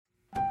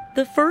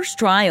The first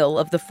trial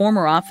of the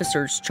former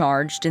officers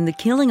charged in the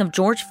killing of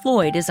George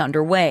Floyd is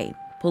underway.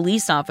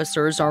 Police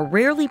officers are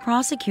rarely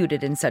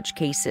prosecuted in such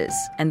cases,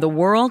 and the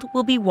world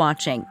will be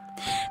watching.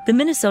 The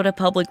Minnesota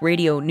Public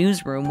Radio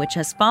newsroom, which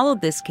has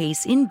followed this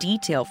case in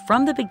detail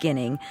from the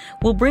beginning,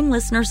 will bring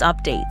listeners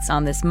updates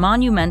on this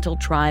monumental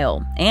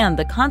trial and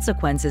the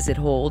consequences it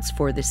holds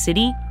for the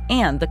city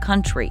and the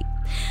country.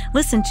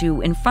 Listen to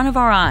In Front of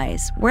Our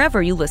Eyes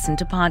wherever you listen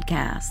to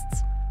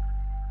podcasts.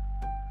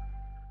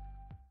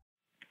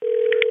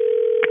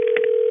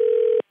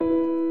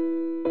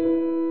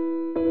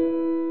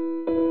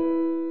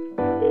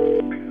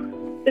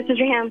 This is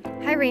Reham.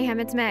 Hi, Reham.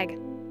 It's Meg.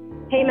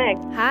 Hey, Meg.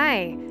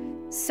 Hi.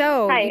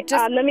 So, Hi.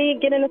 Let me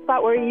get in a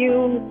spot where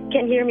you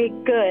can hear me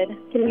good.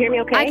 Can you hear me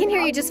okay? I can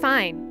hear you just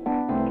fine.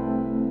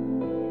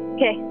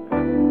 Okay.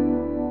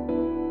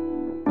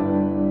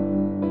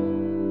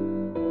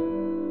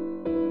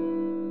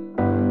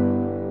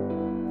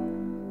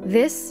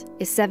 This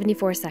is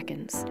 74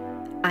 Seconds.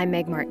 I'm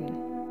Meg Martin.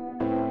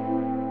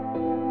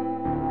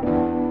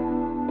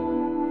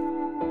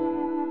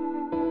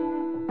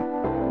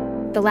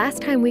 The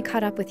last time we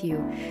caught up with you,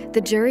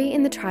 the jury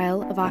in the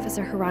trial of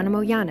Officer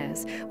Geronimo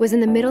Yanez was in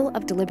the middle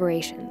of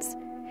deliberations.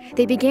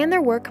 They began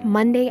their work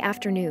Monday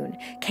afternoon,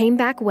 came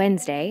back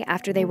Wednesday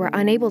after they were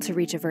unable to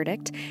reach a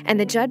verdict, and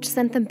the judge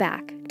sent them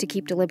back to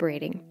keep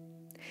deliberating.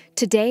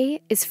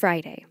 Today is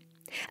Friday.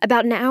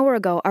 About an hour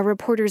ago, our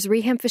reporters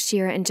Reham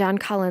Fashir and John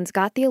Collins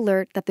got the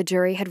alert that the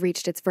jury had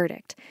reached its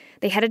verdict.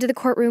 They headed to the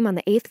courtroom on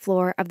the 8th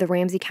floor of the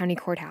Ramsey County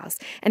Courthouse,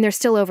 and they're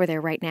still over there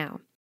right now.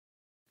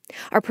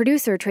 Our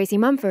producer, Tracy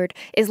Mumford,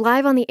 is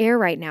live on the air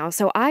right now,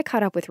 so I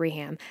caught up with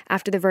Reham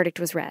after the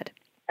verdict was read.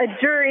 A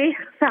jury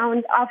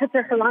found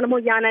Officer Geronimo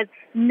Yanez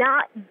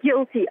not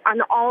guilty on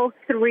all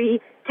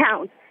three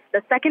counts,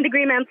 the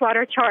second-degree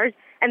manslaughter charge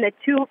and the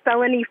two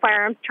felony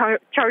firearms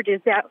charges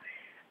that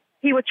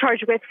he was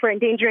charged with for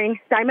endangering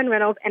Diamond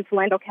Reynolds and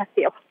Philando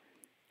Castile.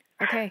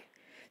 Okay.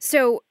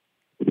 So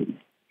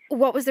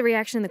what was the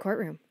reaction in the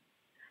courtroom?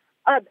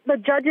 The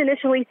judge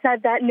initially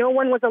said that no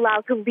one was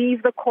allowed to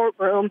leave the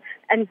courtroom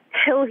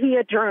until he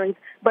adjourns,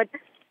 but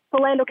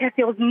Philando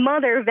Castile's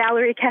mother,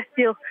 Valerie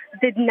Castile,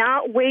 did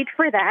not wait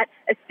for that.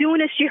 As soon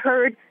as she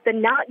heard the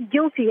not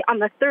guilty on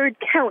the third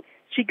count,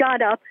 she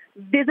got up,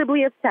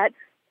 visibly upset,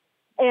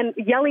 and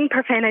yelling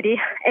profanity,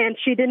 and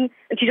she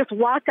just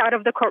walked out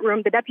of the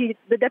courtroom. The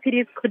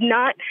deputies could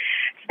not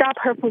stop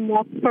her from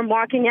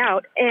walking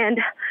out, and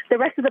the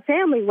rest of the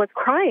family was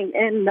crying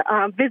and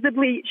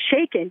visibly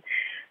shaken.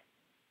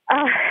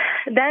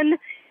 Then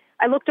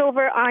I looked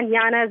over on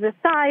Yanez's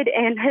side,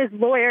 and his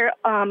lawyer,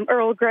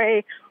 Earl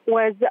Gray,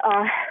 was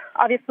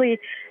obviously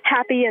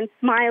happy and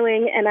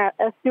smiling. And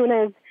as soon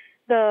as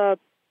the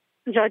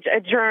judge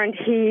adjourned,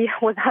 he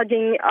was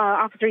hugging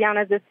Officer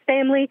Yanez's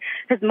family.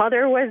 His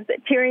mother was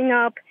tearing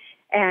up,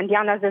 and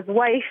Yanez's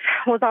wife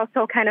was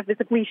also kind of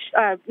visibly,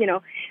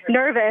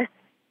 nervous.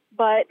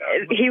 But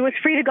he was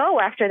free to go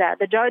after that.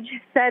 The judge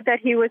said that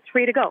he was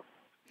free to go.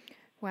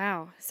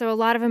 Wow. So a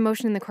lot of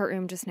emotion in the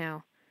courtroom just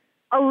now.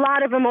 A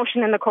lot of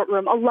emotion in the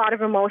courtroom, a lot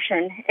of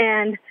emotion.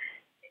 And,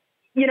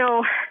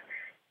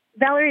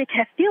 Valerie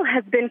Castile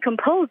has been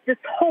composed this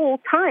whole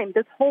time,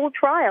 this whole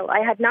trial.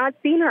 I had not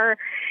seen her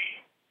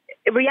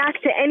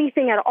react to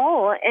anything at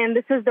all. And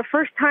this is the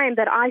first time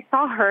that I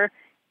saw her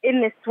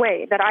in this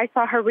way, that I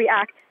saw her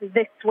react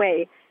this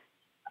way.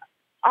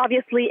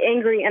 Obviously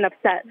angry and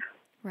upset.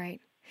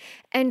 Right.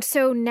 And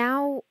so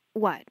now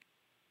what?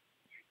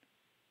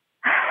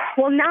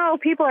 Well, now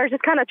people are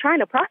just kind of trying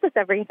to process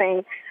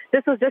everything.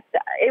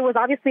 It was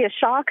obviously a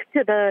shock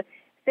to the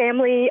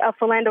family of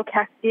Philando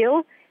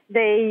Castile.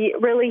 They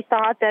really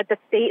thought that the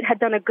state had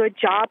done a good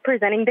job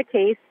presenting the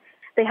case.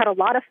 They had a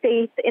lot of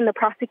faith in the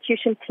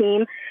prosecution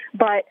team,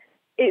 but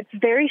it's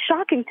very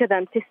shocking to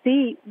them to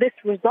see this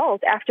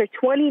result after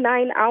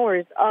 29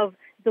 hours of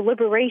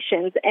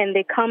deliberations, and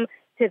they come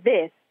to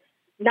this,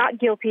 not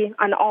guilty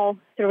on all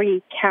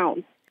three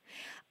counts.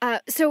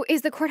 So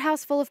is the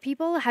courthouse full of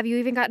people? Have you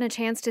even gotten a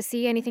chance to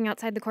see anything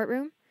outside the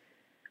courtroom?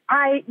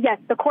 Yes,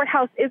 the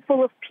courthouse is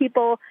full of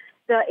people.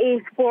 The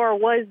 8th floor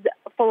was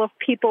full of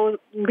people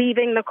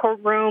leaving the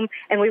courtroom,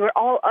 and we were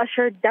all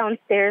ushered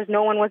downstairs.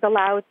 No one was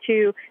allowed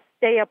to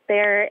stay up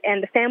there,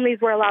 and the families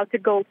were allowed to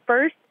go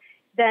first.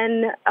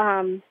 Then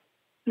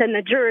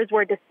the jurors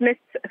were dismissed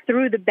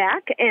through the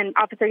back, and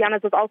Officer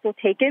Yanez was also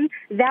taken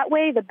that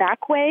way, the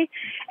back way.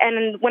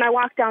 And when I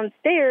walked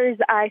downstairs,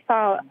 I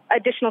saw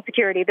additional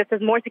security. This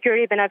is more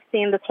security than I've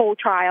seen this whole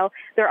trial.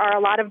 There are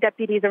a lot of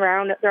deputies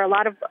around. There are a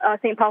lot of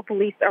St. Paul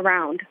police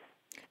around.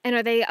 And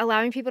are they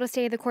allowing people to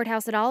stay at the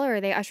courthouse at all, or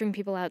are they ushering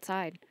people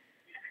outside?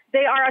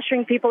 They are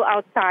ushering people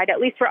outside. At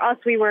least for us,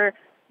 we were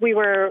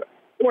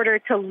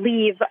ordered to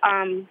leave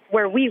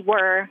where we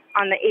were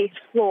on the 8th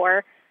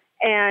floor.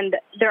 And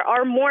there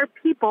are more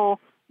people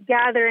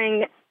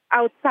gathering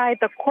outside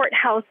the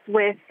courthouse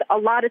with a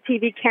lot of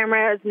TV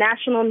cameras,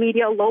 national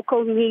media,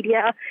 local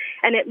media,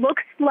 and it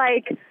looks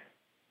like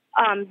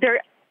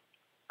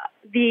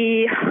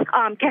the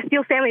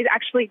Castile family is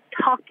actually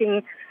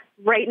talking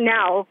right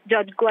now,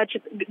 Judge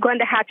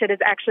Glenda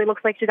Hatchett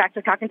looks like she's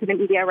actually talking to the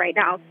media right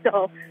now.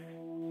 So.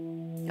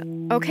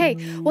 Okay.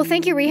 Well,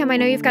 thank you, Reham. I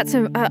know you've got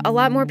a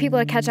lot more people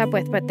to catch up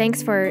with, but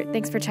thanks for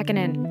checking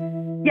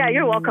in. Yeah,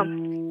 you're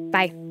welcome.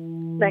 Bye.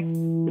 Bye.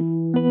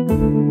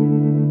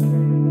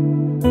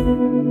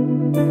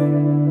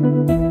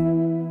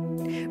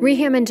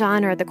 Reham and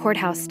John are at the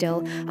courthouse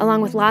still,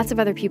 along with lots of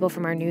other people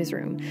from our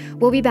newsroom.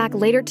 We'll be back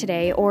later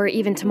today or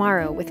even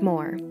tomorrow with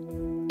more.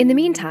 In the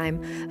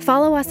meantime,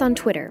 follow us on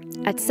Twitter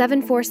at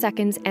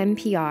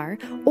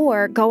 74secondsNPR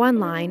or go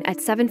online at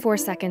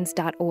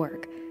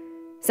 74seconds.org.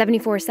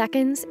 74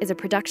 Seconds is a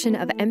production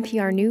of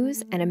NPR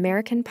News and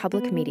American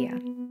Public Media.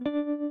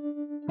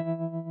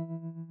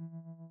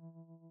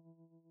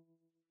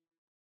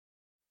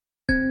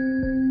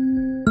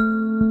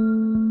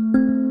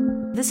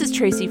 This is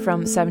Tracy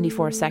from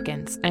 74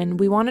 Seconds, and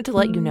we wanted to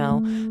let you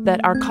know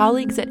that our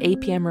colleagues at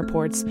APM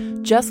Reports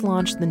just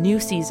launched the new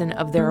season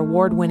of their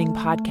award-winning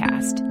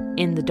podcast,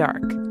 In the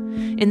Dark.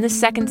 In this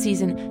second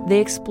season, they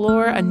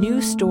explore a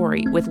new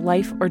story with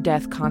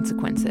life-or-death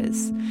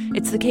consequences.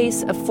 It's the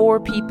case of 4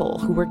 people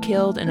who were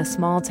killed in a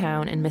small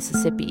town in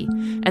Mississippi,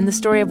 and the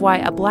story of why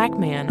a black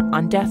man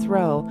on death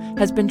row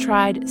has been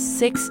tried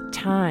 6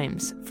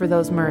 times for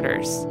those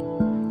murders.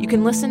 You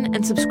can listen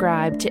and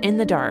subscribe to In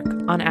the Dark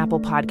on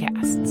Apple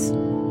Podcasts.